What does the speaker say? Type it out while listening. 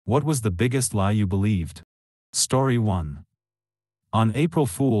What was the biggest lie you believed? Story 1. On April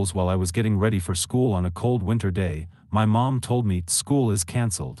Fool's, while I was getting ready for school on a cold winter day, my mom told me school is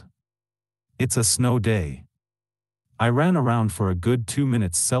cancelled. It's a snow day. I ran around for a good 2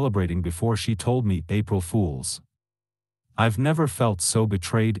 minutes celebrating before she told me April Fool's. I've never felt so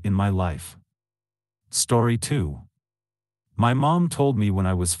betrayed in my life. Story 2. My mom told me when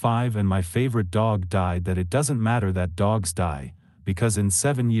I was 5 and my favorite dog died that it doesn't matter that dogs die, because in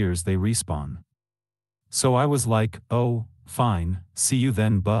 7 years they respawn. So I was like, oh, fine, see you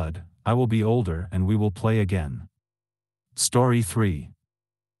then, bud, I will be older and we will play again. Story 3.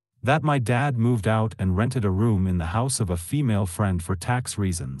 That my dad moved out and rented a room in the house of a female friend for tax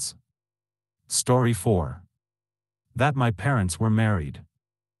reasons. Story 4. That my parents were married.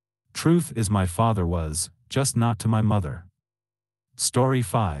 Truth is my father was, just not to my mother. Story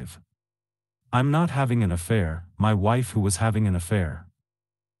 5. I'm not having an affair, my wife who was having an affair.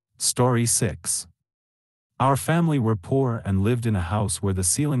 Story 6. Our family were poor and lived in a house where the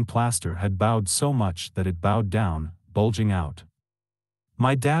ceiling plaster had bowed so much that it bowed down, bulging out.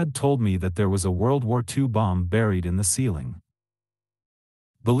 My dad told me that there was a World War II bomb buried in the ceiling.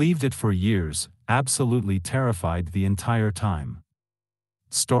 Believed it for years, absolutely terrified the entire time.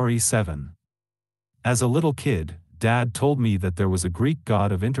 Story 7. As a little kid, Dad told me that there was a Greek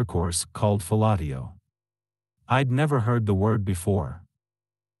god of intercourse called Philatio. I'd never heard the word before.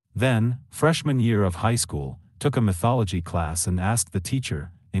 Then, freshman year of high school, took a mythology class and asked the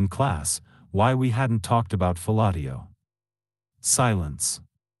teacher, in class, why we hadn't talked about Philatio. Silence.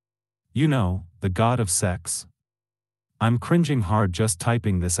 You know, the god of sex. I'm cringing hard just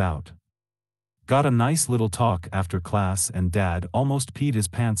typing this out. Got a nice little talk after class and Dad almost peed his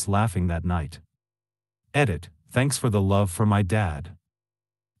pants laughing that night. Edit, thanks for the love for my dad.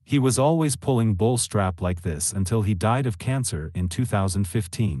 He was always pulling bull strap like this until he died of cancer in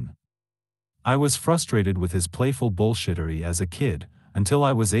 2015. I was frustrated with his playful bullshittery as a kid, until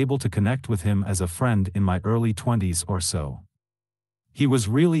I was able to connect with him as a friend in my early 20s or so. He was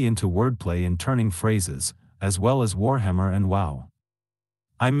really into wordplay and turning phrases, as well as Warhammer and WoW.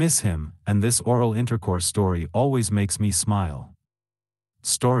 I miss him, and this oral intercourse story always makes me smile.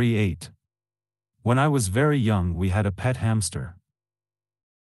 Story 8. When I was very young we had a pet hamster.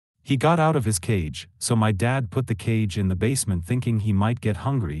 He got out of his cage, so my dad put the cage in the basement thinking he might get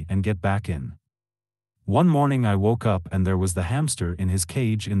hungry and get back in. One morning I woke up and there was the hamster in his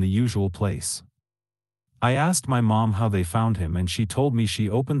cage in the usual place. I asked my mom how they found him and she told me she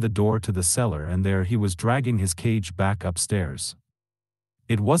opened the door to the cellar and there he was dragging his cage back upstairs.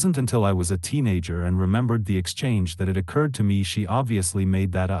 It wasn't until I was a teenager and remembered the exchange that it occurred to me she obviously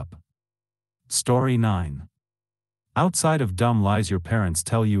made that up. Story 9. Outside of dumb lies your parents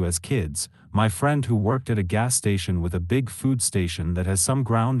tell you as kids, my friend who worked at a gas station with a big food station that has some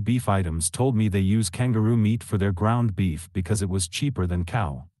ground beef items told me they use kangaroo meat for their ground beef because it was cheaper than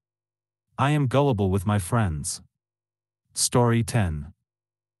cow. I am gullible with my friends. Story 10.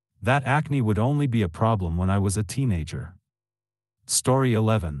 That acne would only be a problem when I was a teenager. Story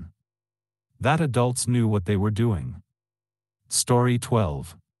 11. That adults knew what they were doing. Story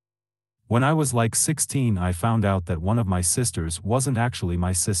 12. When I was like 16 I found out that one of my sisters wasn't actually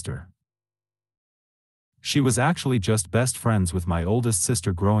my sister. She was actually just best friends with my oldest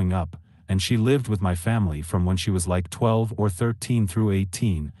sister growing up, and she lived with my family from when she was like 12 or 13 through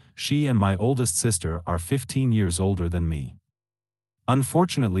 18. She and my oldest sister are 15 years older than me.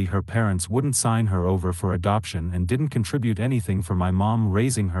 Unfortunately her parents wouldn't sign her over for adoption and didn't contribute anything for my mom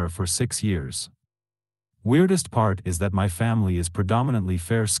raising her for 6 years. Weirdest part is that my family is predominantly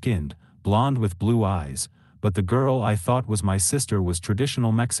fair-skinned, blonde with blue eyes, but the girl I thought was my sister was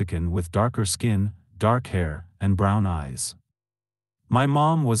traditional Mexican with darker skin, dark hair, and brown eyes. My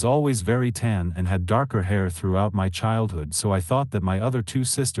mom was always very tan and had darker hair throughout my childhood, so I thought that my other two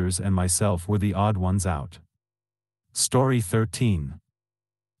sisters and myself were the odd ones out. Story 13.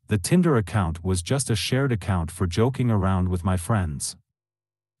 The Tinder account was just a shared account for joking around with my friends.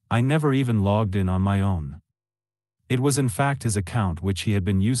 I never even logged in on my own. It was in fact his account which he had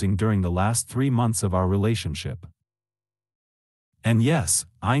been using during the last 3 months of our relationship. And yes,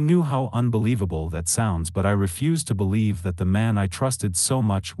 I knew how unbelievable that sounds, but I refused to believe that the man I trusted so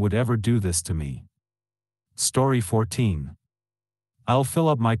much would ever do this to me. Story 14. I'll fill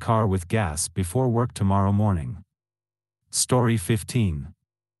up my car with gas before work tomorrow morning. Story 15.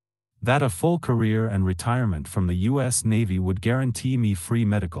 That a full career and retirement from the U.S. Navy would guarantee me free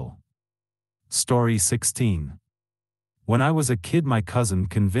medical. Story 16. When I was a kid my cousin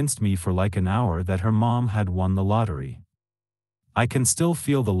convinced me for like an hour that her mom had won the lottery. I can still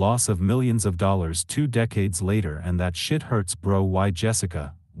feel the loss of millions of dollars 2 decades later, and that shit hurts bro. Why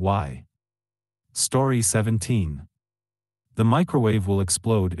Jessica, why? Story 17. The microwave will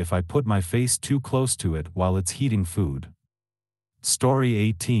explode if I put my face too close to it while it's heating food. Story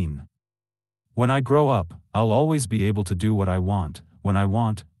 18. When I grow up, I'll always be able to do what I want, when I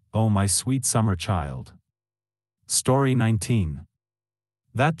want, oh my sweet summer child. Story 19.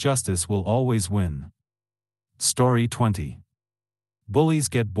 That justice will always win. Story 20. Bullies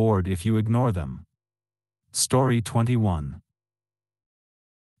get bored if you ignore them. Story 21.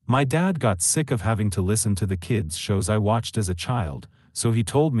 My dad got sick of having to listen to the kids' shows I watched as a child, so he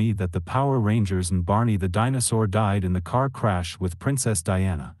told me that the Power Rangers and Barney the dinosaur died in the car crash with Princess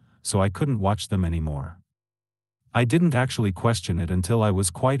Diana, so I couldn't watch them anymore. I didn't actually question it until I was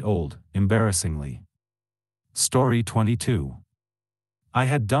quite old, embarrassingly. Story 22. I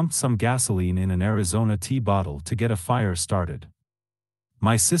had dumped some gasoline in an Arizona tea bottle to get a fire started.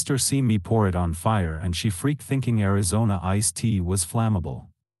 My sister seen me pour it on fire and she freaked thinking Arizona iced tea was flammable.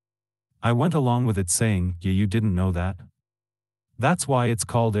 I went along with it saying, "Yeah, you didn't know that? That's why it's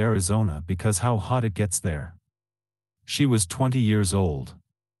called Arizona, because how hot it gets there." She was 20 years old.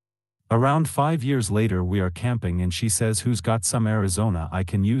 Around 5 years later we are camping and she says, "Who's got some Arizona I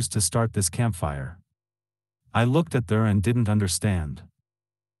can use to start this campfire?" I looked at her and didn't understand.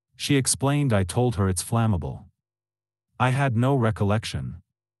 She explained I told her it's flammable. I had no recollection.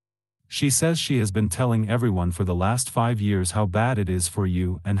 She says she has been telling everyone for the last 5 years how bad it is for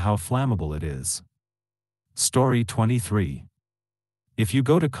you and how flammable it is. Story 23. If you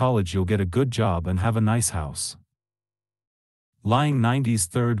go to college you'll get a good job and have a nice house. Lying 90s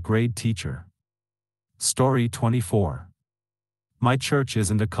third grade teacher. Story 24. My church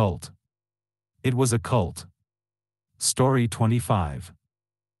isn't a cult. It was a cult. Story 25.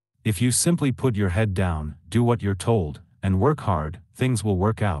 If you simply put your head down, do what you're told, and work hard, things will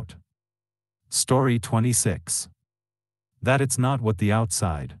work out. Story 26. That it's not what the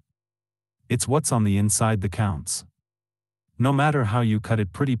outside. It's what's on the inside that counts. No matter how you cut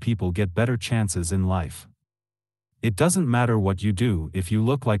it, pretty people get better chances in life. It doesn't matter what you do, if you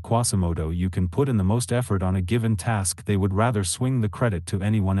look like Quasimodo you can put in the most effort on a given task, they would rather swing the credit to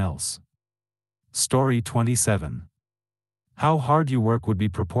anyone else. Story 27. How hard you work would be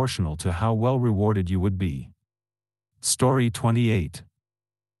proportional to how well rewarded you would be. Story 28.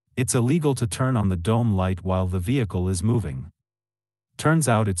 It's illegal to turn on the dome light while the vehicle is moving. Turns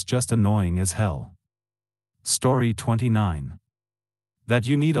out it's just annoying as hell. Story 29. That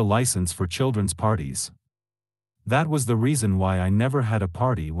you need a license for children's parties. That was the reason why I never had a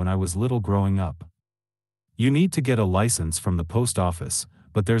party when I was little growing up. You need to get a license from the post office,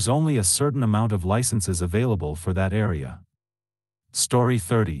 but there's only a certain amount of licenses available for that area. Story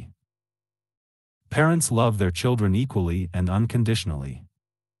 30. Parents love their children equally and unconditionally.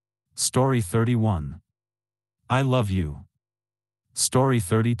 Story 31. I love you. Story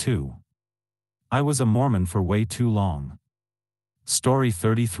 32. I was a Mormon for way too long. Story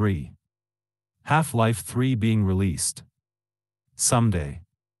 33. Half-Life 3 being released. Someday.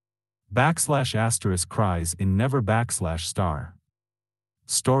 / cries in never /star.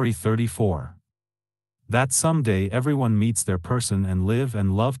 Story 34. That someday everyone meets their person and live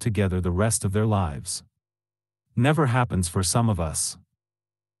and love together the rest of their lives. Never happens for some of us.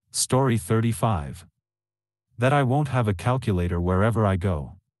 Story 35. That I won't have a calculator wherever I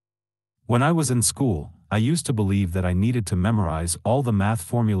go. When I was in school, I used to believe that I needed to memorize all the math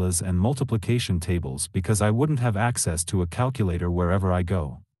formulas and multiplication tables because I wouldn't have access to a calculator wherever I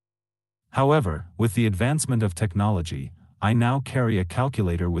go. However, with the advancement of technology, I now carry a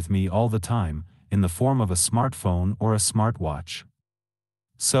calculator with me all the time, in the form of a smartphone or a smartwatch.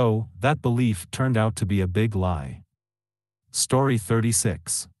 So, that belief turned out to be a big lie. Story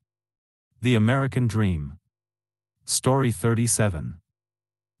 36. The American Dream. Story 37.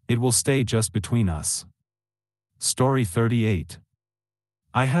 It will stay just between us. Story 38.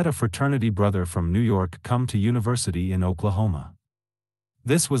 I had a fraternity brother from New York come to university in Oklahoma.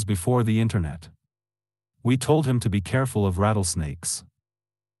 This was before the internet. We told him to be careful of rattlesnakes.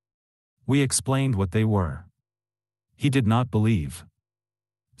 We explained what they were. He did not believe.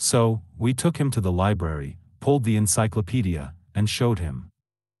 So, we took him to the library, pulled the encyclopedia, and showed him.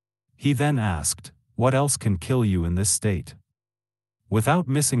 He then asked, "What else can kill you in this state?" Without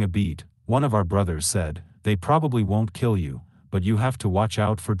missing a beat, one of our brothers said, "They probably won't kill you, but you have to watch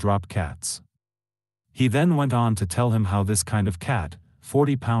out for drop cats." He then went on to tell him how this kind of cat,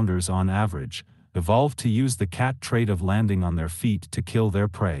 40-pounders on average, evolved to use the cat trait of landing on their feet to kill their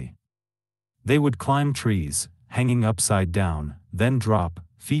prey. They would climb trees, hanging upside down, then drop,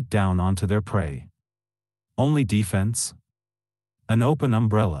 feet down onto their prey. Only defense? An open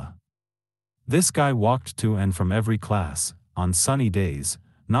umbrella. This guy walked to and from every class, on sunny days,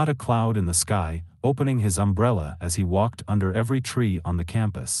 not a cloud in the sky, opening his umbrella as he walked under every tree on the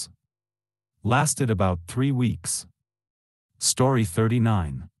campus. Lasted about 3 weeks. Story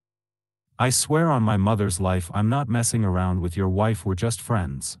 39. I swear on my mother's life I'm not messing around with your wife, we're just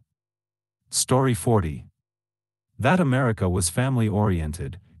friends. Story 40. That America was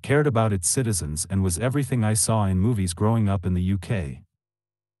family-oriented, cared about its citizens, and was everything I saw in movies growing up in the UK.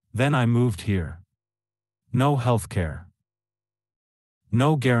 Then I moved here. No healthcare.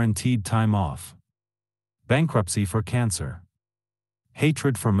 No guaranteed time off. Bankruptcy for cancer.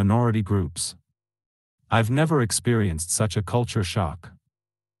 Hatred for minority groups. I've never experienced such a culture shock.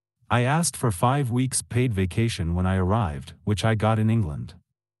 I asked for 5 weeks paid vacation when I arrived, which I got in England.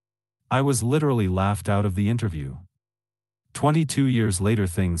 I was literally laughed out of the interview. 22 years later,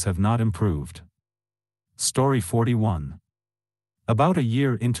 things have not improved. Story 41. About a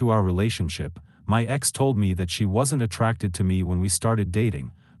year into our relationship, my ex told me that she wasn't attracted to me when we started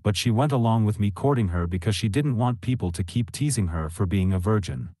dating, but she went along with me courting her because she didn't want people to keep teasing her for being a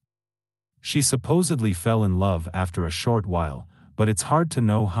virgin. She supposedly fell in love after a short while, but it's hard to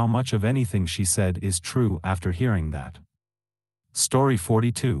know how much of anything she said is true after hearing that. Story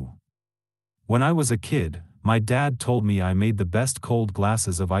 42. When I was a kid, my dad told me I made the best cold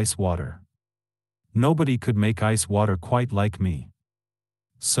glasses of ice water. Nobody could make ice water quite like me.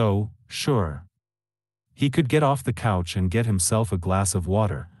 So, sure. He could get off the couch and get himself a glass of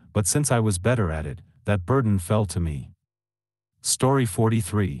water, but since I was better at it, that burden fell to me. Story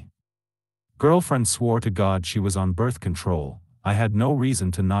 43. Girlfriend swore to God she was on birth control. I had no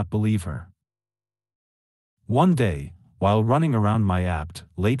reason to not believe her. One day, while running around my apt,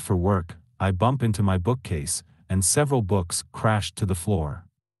 late for work, I bump into my bookcase, and several books crashed to the floor.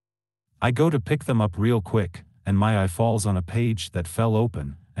 I go to pick them up real quick, and my eye falls on a page that fell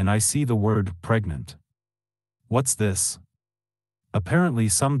open, and I see the word pregnant. What's this? Apparently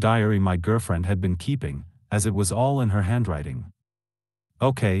some diary my girlfriend had been keeping, as it was all in her handwriting.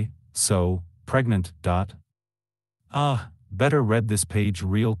 Okay, so, pregnant. Better read this page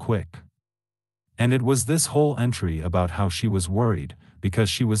real quick. And it was this whole entry about how she was worried, because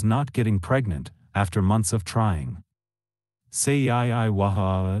she was not getting pregnant, after months of trying. Say I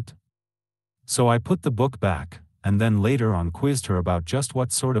wahat. So I put the book back, and then later on quizzed her about just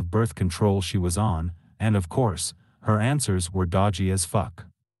what sort of birth control she was on, and of course, her answers were dodgy as fuck.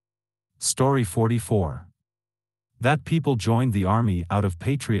 Story 44. That people joined the army out of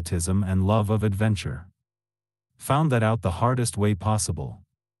patriotism and love of adventure. Found that out the hardest way possible.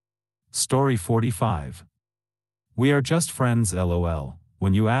 Story 45. We are just friends lol,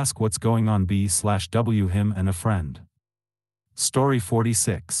 when you ask what's going on b/w him and a friend. Story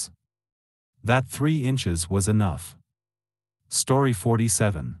 46. That 3 inches was enough. Story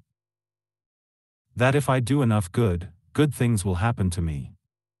 47. That if I do enough good things will happen to me.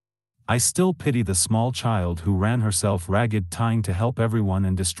 I still pity the small child who ran herself ragged trying to help everyone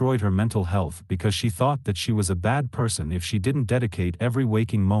and destroyed her mental health because she thought that she was a bad person if she didn't dedicate every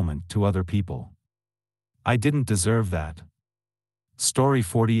waking moment to other people. I didn't deserve that. Story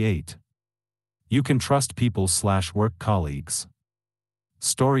 48. You can trust people/work colleagues.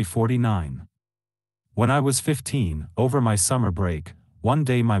 Story 49. When I was 15, over my summer break, one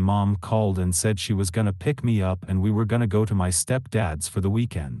day my mom called and said she was gonna pick me up and we were gonna go to my stepdad's for the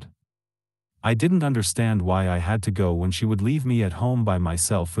weekend. I didn't understand why I had to go when she would leave me at home by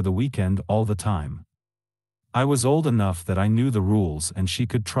myself for the weekend all the time. I was old enough that I knew the rules and she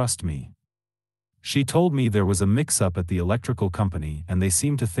could trust me. She told me there was a mix-up at the electrical company and they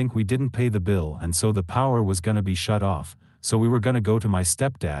seemed to think we didn't pay the bill and so the power was gonna be shut off, so we were gonna go to my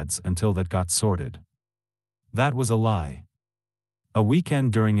stepdad's until that got sorted. That was a lie. A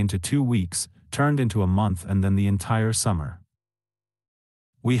weekend during into 2 weeks, turned into a month and then the entire summer.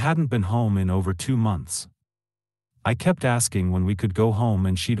 We hadn't been home in over 2 months. I kept asking when we could go home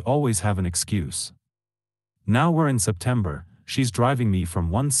and she'd always have an excuse. Now we're in September, she's driving me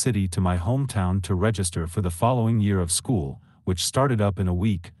from one city to my hometown to register for the following year of school, which started up in a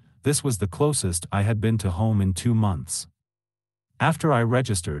week. This was the closest I had been to home in 2 months. After I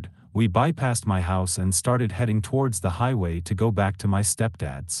registered, we bypassed my house and started heading towards the highway to go back to my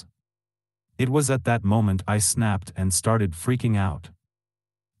stepdad's. It was at that moment I snapped and started freaking out.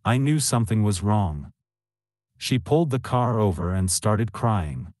 I knew something was wrong. She pulled the car over and started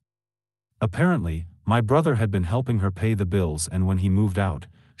crying. Apparently, my brother had been helping her pay the bills and when he moved out,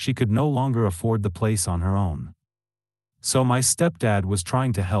 she could no longer afford the place on her own. So my stepdad was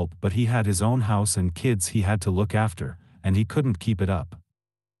trying to help but he had his own house and kids he had to look after, and he couldn't keep it up.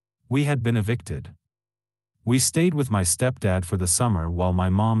 We had been evicted. We stayed with my stepdad for the summer while my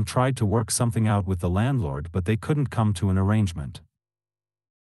mom tried to work something out with the landlord but they couldn't come to an arrangement.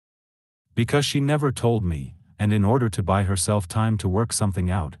 Because she never told me, and in order to buy herself time to work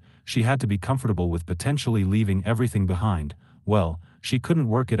something out, she had to be comfortable with potentially leaving everything behind. Well, she couldn't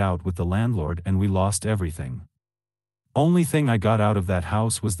work it out with the landlord and we lost everything. Only thing I got out of that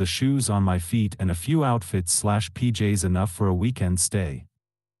house was the shoes on my feet and a few outfits/PJs, enough for a weekend stay.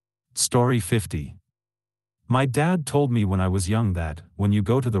 Story 50. My dad told me when I was young that, when you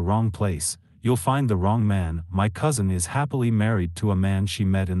go to the wrong place, you'll find the wrong man. My cousin is happily married to a man she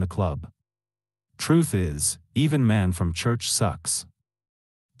met in the club. Truth is, even man from church sucks.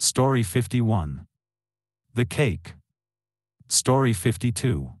 Story 51. The cake. Story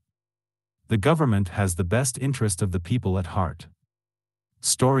 52. The government has the best interest of the people at heart.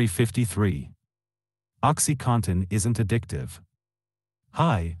 Story 53. OxyContin isn't addictive.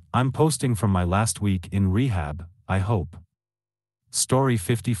 Hi, I'm posting from my last week in rehab, I hope. Story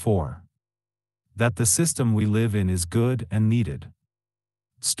 54. That the system we live in is good and needed.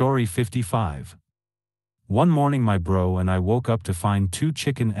 Story 55. One morning my bro and I woke up to find 2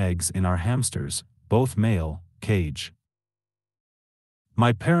 chicken eggs in our hamsters, both male, cage.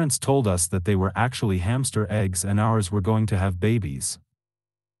 My parents told us that they were actually hamster eggs and ours were going to have babies.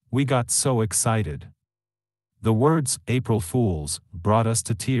 We got so excited. The words, April Fools, brought us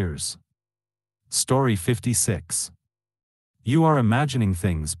to tears. Story 56. You are imagining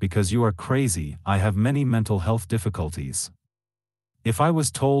things because you are crazy. I have many mental health difficulties. If I was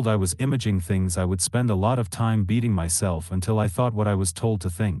told I was imaging things, I would spend a lot of time beating myself until I thought what I was told to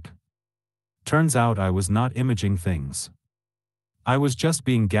think. Turns out I was not imaging things. I was just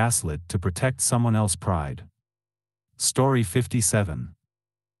being gaslit to protect someone else's pride. Story 57.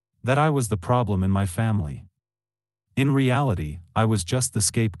 That I was the problem in my family. In reality, I was just the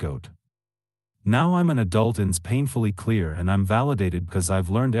scapegoat. Now I'm an adult and's painfully clear, and I'm validated because I've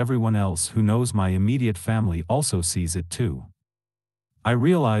learned everyone else who knows my immediate family also sees it too. I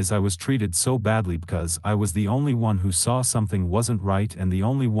realize I was treated so badly because I was the only one who saw something wasn't right and the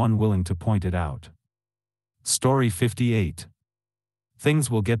only one willing to point it out. Story 58.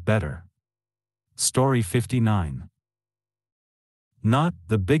 Things will get better. Story 59. Not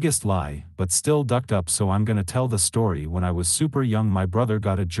the biggest lie, but still ducked up, so I'm gonna tell the story. When I was super young, my brother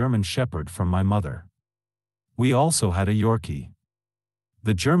got a German Shepherd from my mother. We also had a Yorkie.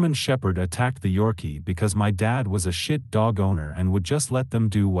 The German Shepherd attacked the Yorkie because my dad was a shit dog owner and would just let them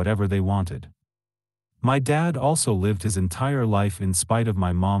do whatever they wanted. My dad also lived his entire life in spite of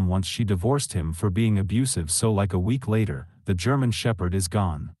my mom once she divorced him for being abusive, so like a week later, the German Shepherd is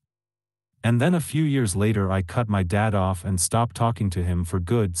gone. And then a few years later I cut my dad off and stopped talking to him for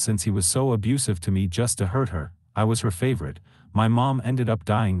good since he was so abusive to me just to hurt her. I was her favorite. My mom ended up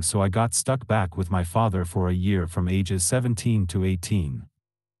dying, so I got stuck back with my father for a year from ages 17 to 18.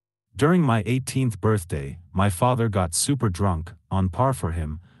 During my 18th birthday, my father got super drunk, on par for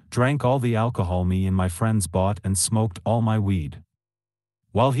him, drank all the alcohol me and my friends bought and smoked all my weed.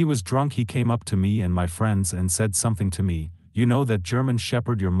 While he was drunk, he came up to me and my friends and said something to me, "You know that German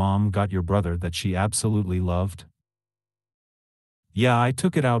Shepherd your mom got your brother that she absolutely loved?" Yeah, I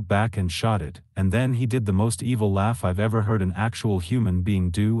took it out back and shot it, and then he did the most evil laugh I've ever heard an actual human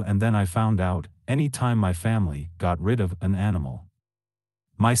being do, and then I found out, any time my family got rid of an animal,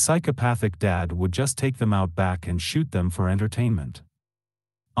 my psychopathic dad would just take them out back and shoot them for entertainment.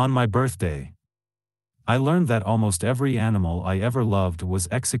 On my birthday, I learned that almost every animal I ever loved was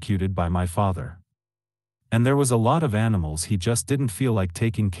executed by my father. And there was a lot of animals he just didn't feel like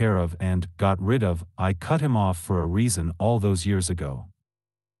taking care of and got rid of. I cut him off for a reason all those years ago.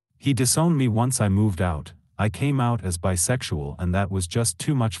 He disowned me once I moved out. I came out as bisexual and that was just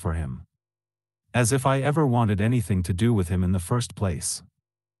too much for him. As if I ever wanted anything to do with him in the first place.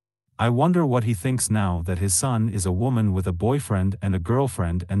 I wonder what he thinks now that his son is a woman with a boyfriend and a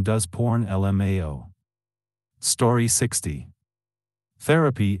girlfriend and does porn. LMAO. Story 60.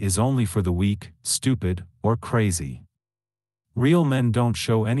 Therapy is only for the weak, stupid, or crazy. Real men don't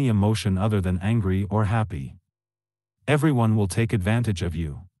show any emotion other than angry or happy. Everyone will take advantage of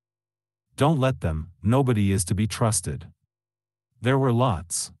you. Don't let them. Nobody is to be trusted. There were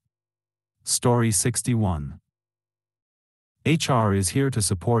lots. Story 61. HR is here to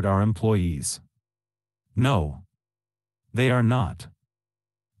support our employees. No. They are not.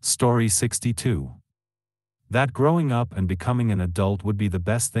 Story 62. That growing up and becoming an adult would be the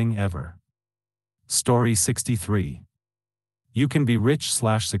best thing ever. Story 63. You can be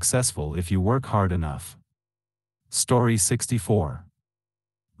rich/successful if you work hard enough. Story 64.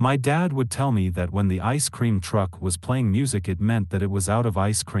 My dad would tell me that when the ice cream truck was playing music it meant that it was out of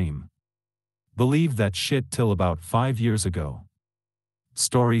ice cream. Believed that shit till about 5 years ago.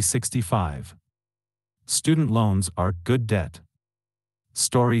 Story 65. Student loans are good debt.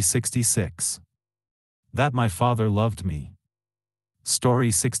 Story 66. That my father loved me.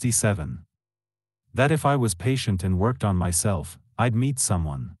 Story 67. That if I was patient and worked on myself, I'd meet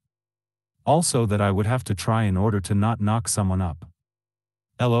someone. Also that I would have to try in order to not knock someone up.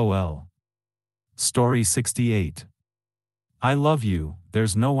 LOL. Story 68. I love you,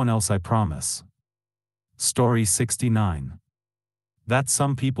 there's no one else I promise. Story 69. That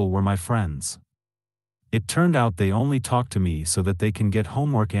some people were my friends. It turned out they only talk to me so that they can get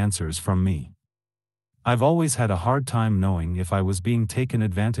homework answers from me. I've always had a hard time knowing if I was being taken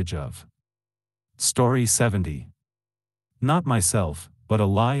advantage of. Story 70. Not myself, but a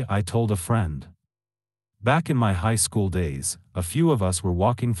lie I told a friend. Back in my high school days, a few of us were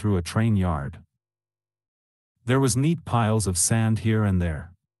walking through a train yard. There was neat piles of sand here and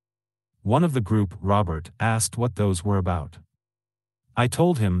there. One of the group, Robert, asked what those were about. I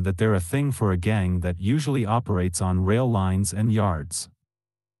told him that they're a thing for a gang that usually operates on rail lines and yards.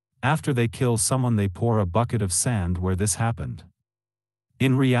 After they kill someone, they pour a bucket of sand where this happened.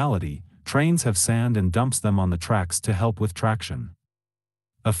 In reality, trains have sand and dumps them on the tracks to help with traction.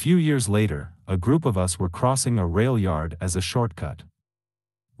 A few years later, a group of us were crossing a rail yard as a shortcut.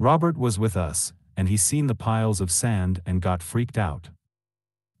 Robert was with us, and he seen the piles of sand and got freaked out.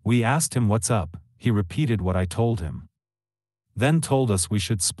 We asked him what's up, he repeated what I told him. Then told us we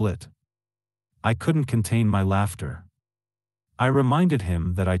should split. I couldn't contain my laughter. I reminded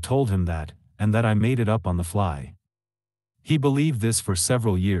him that I told him that, and that I made it up on the fly. He believed this for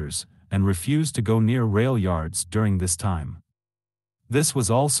several years, and refused to go near rail yards during this time. This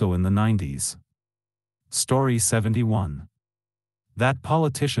was also in the 90s. Story 71. That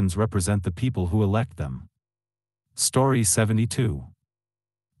politicians represent the people who elect them. Story 72.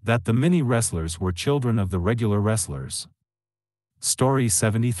 That the mini wrestlers were children of the regular wrestlers. Story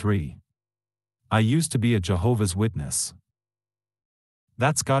 73. I used to be a Jehovah's Witness.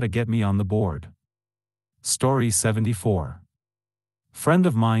 That's gotta get me on the board. Story 74. Friend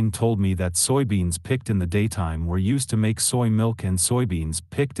of mine told me that soybeans picked in the daytime were used to make soy milk and soybeans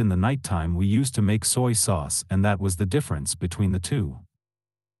picked in the nighttime we used to make soy sauce, and that was the difference between the two.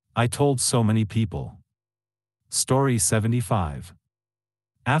 I told so many people. Story 75.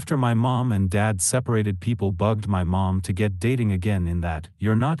 After my mom and dad separated, people bugged my mom to get dating again in that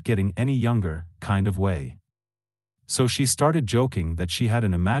 "you're not getting any younger" kind of way. So she started joking that she had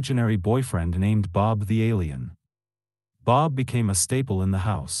an imaginary boyfriend named Bob the Alien. Bob became a staple in the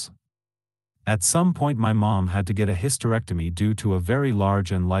house. At some point my mom had to get a hysterectomy due to a very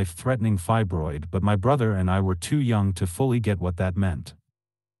large and life-threatening fibroid, but my brother and I were too young to fully get what that meant.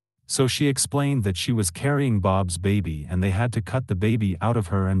 So she explained that she was carrying Bob's baby and they had to cut the baby out of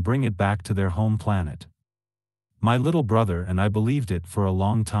her and bring it back to their home planet. My little brother and I believed it for a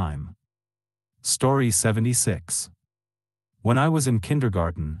long time. Story 76. When I was in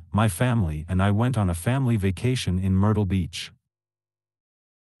kindergarten, my family and I went on a family vacation in Myrtle Beach.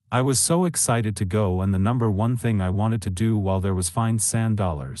 I was so excited to go, and the number one thing I wanted to do while there was find sand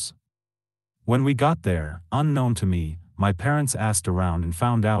dollars. When we got there, unknown to me, my parents asked around and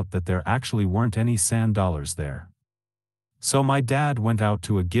found out that there actually weren't any sand dollars there. So my dad went out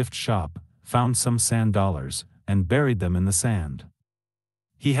to a gift shop, found some sand dollars, and buried them in the sand.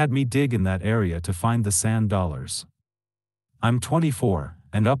 He had me dig in that area to find the sand dollars. I'm 24,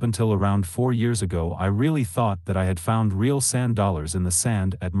 and up until around 4 years ago I really thought that I had found real sand dollars in the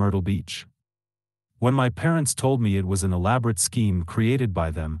sand at Myrtle Beach. When my parents told me it was an elaborate scheme created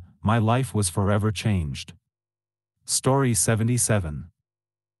by them, my life was forever changed. Story 77.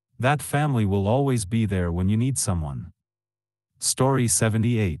 That family will always be there when you need someone. Story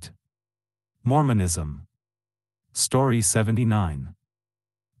 78. Mormonism. Story 79.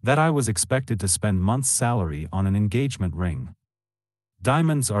 That I was expected to spend months' salary on an engagement ring.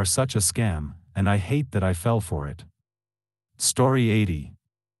 Diamonds are such a scam, and I hate that I fell for it. Story 80.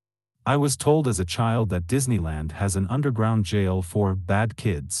 I was told as a child that Disneyland has an underground jail for bad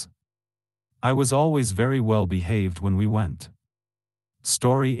kids. I was always very well behaved when we went.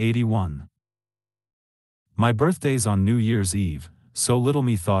 Story 81. My birthday's on New Year's Eve, so little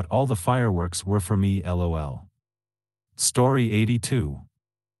me thought all the fireworks were for me, LOL. Story 82.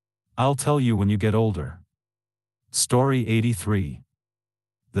 I'll tell you when you get older. Story 83.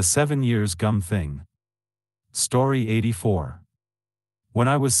 The 7 years gum thing. Story 84. When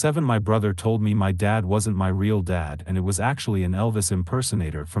I was 7, my brother told me my dad wasn't my real dad and it was actually an Elvis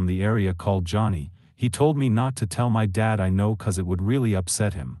impersonator from the area called Johnny. He told me not to tell my dad I know cause it would really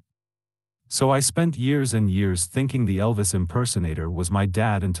upset him. So I spent years and years thinking the Elvis impersonator was my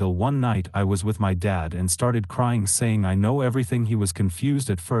dad until one night I was with my dad and started crying saying I know everything. He was confused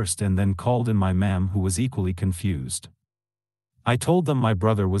at first and then called in my mom who was equally confused. I told them my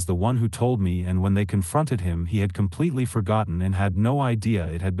brother was the one who told me, and when they confronted him he had completely forgotten and had no idea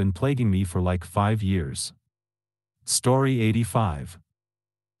it had been plaguing me for like 5 years. Story 85.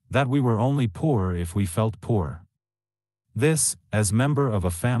 That we were only poor if we felt poor. This, as member of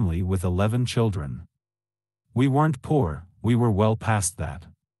a family with 11 children. We weren't poor, we were well past that.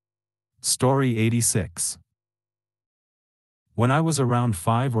 Story 86. When I was around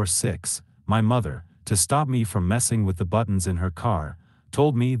 5 or 6, my mother, to stop me from messing with the buttons in her car,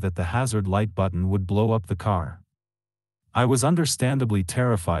 told me that the hazard light button would blow up the car. I was understandably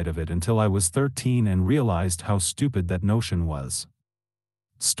terrified of it until I was 13 and realized how stupid that notion was.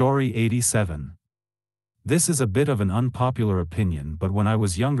 Story 87. This is a bit of an unpopular opinion, but when I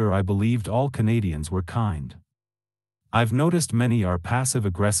was younger I believed all Canadians were kind. I've noticed many are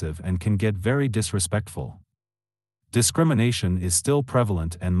passive-aggressive and can get very disrespectful. Discrimination is still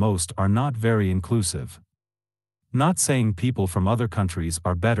prevalent and most are not very inclusive. Not saying people from other countries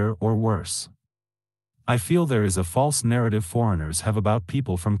are better or worse. I feel there is a false narrative foreigners have about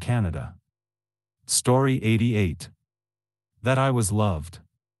people from Canada. Story 88. That I was loved.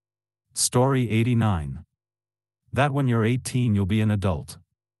 Story 89. That when you're 18 you'll be an adult.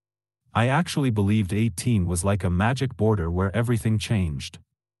 I actually believed 18 was like a magic border where everything changed.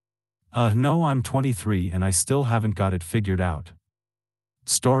 No, I'm 23 and I still haven't got it figured out.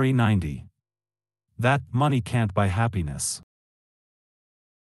 Story 90. That money can't buy happiness.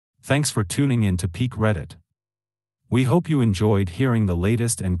 Thanks for tuning in to Peak Reddit. We hope you enjoyed hearing the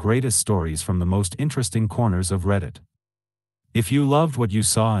latest and greatest stories from the most interesting corners of Reddit. If you loved what you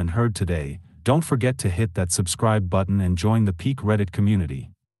saw and heard today, don't forget to hit that subscribe button and join the Peak Reddit community.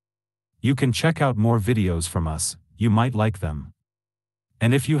 You can check out more videos from us, you might like them.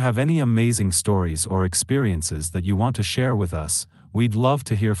 And if you have any amazing stories or experiences that you want to share with us, we'd love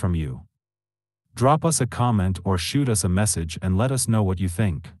to hear from you. Drop us a comment or shoot us a message and let us know what you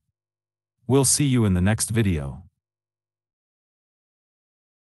think. We'll see you in the next video.